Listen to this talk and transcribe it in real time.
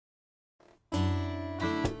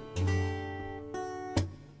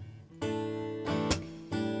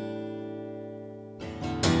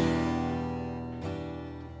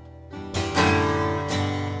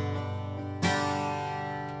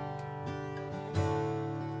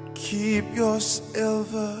Keep your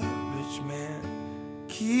silver, rich man,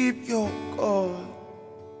 keep your gold.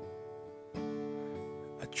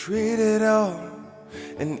 I traded all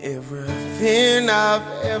and everything I've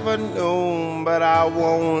ever known, but I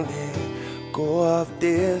won't let go of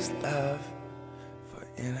this love for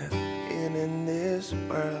anything in this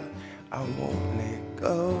world. I won't let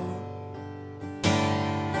go.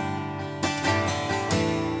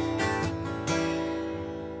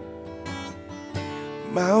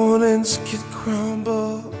 Mountains could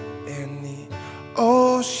crumble and the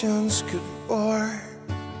oceans could roar.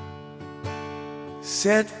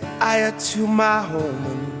 Set fire to my home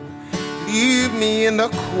and leave me in the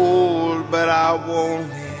cold, but I won't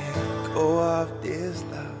let go of this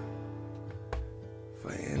love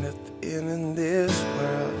for anything in this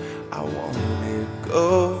world. I won't let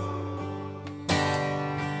go.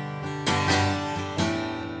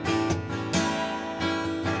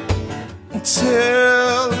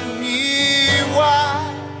 Tell me why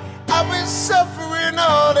I've been suffering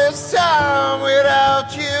all this time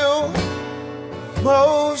without you,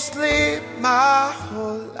 mostly my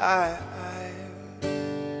whole life.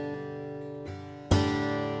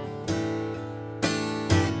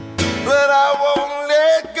 But I won't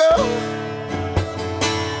let go.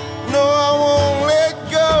 No, I won't let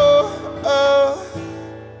go. Oh,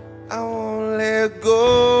 I won't let go.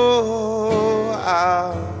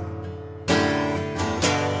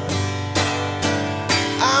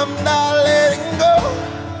 I'm not letting go.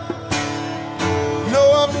 No,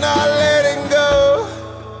 I'm not letting go.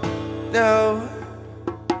 No,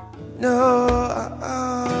 no,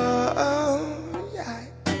 yeah.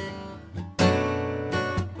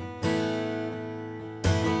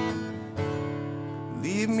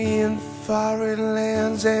 Leave me in foreign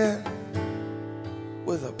lands and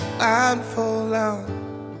with a blindfold on.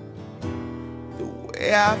 The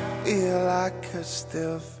way I feel, I could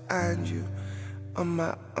still find you on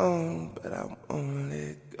my own, but I won't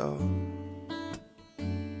let go.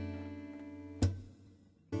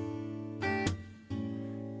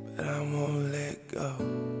 But I won't let go.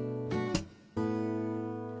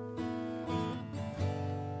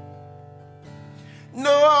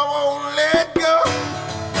 No, I won't let go.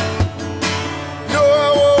 No, I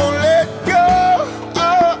won't let go. Oh,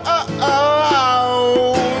 oh,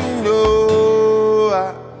 oh, no.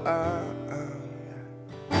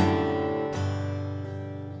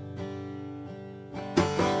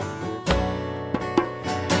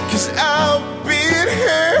 Cause I've been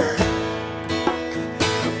here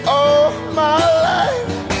all my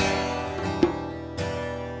life.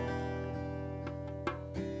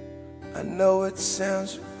 I know it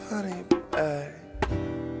sounds funny, but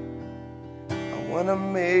I wanna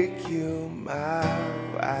make you my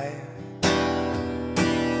wife.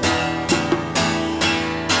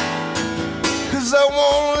 Cause I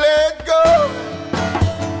won't let